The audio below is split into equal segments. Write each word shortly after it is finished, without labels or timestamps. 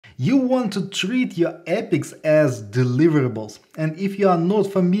You want to treat your epics as deliverables. And if you are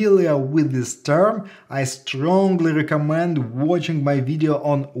not familiar with this term, I strongly recommend watching my video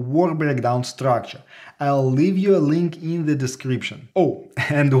on work breakdown structure. I'll leave you a link in the description. Oh,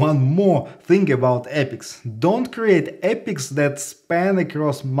 and one more thing about epics. Don't create epics that span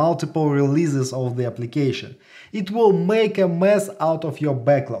across multiple releases of the application. It will make a mess out of your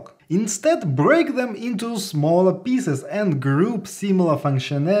backlog. Instead, break them into smaller pieces and group similar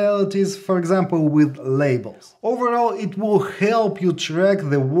functionalities, for example with labels. Overall, it will help you track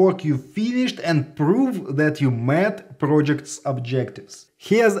the work you finished and prove that you met project's objectives.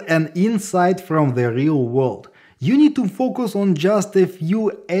 Here's an insight from the real world. You need to focus on just a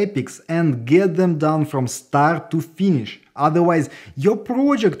few epics and get them done from start to finish. Otherwise, your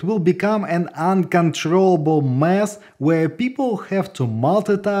project will become an uncontrollable mess where people have to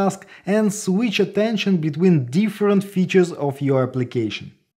multitask and switch attention between different features of your application.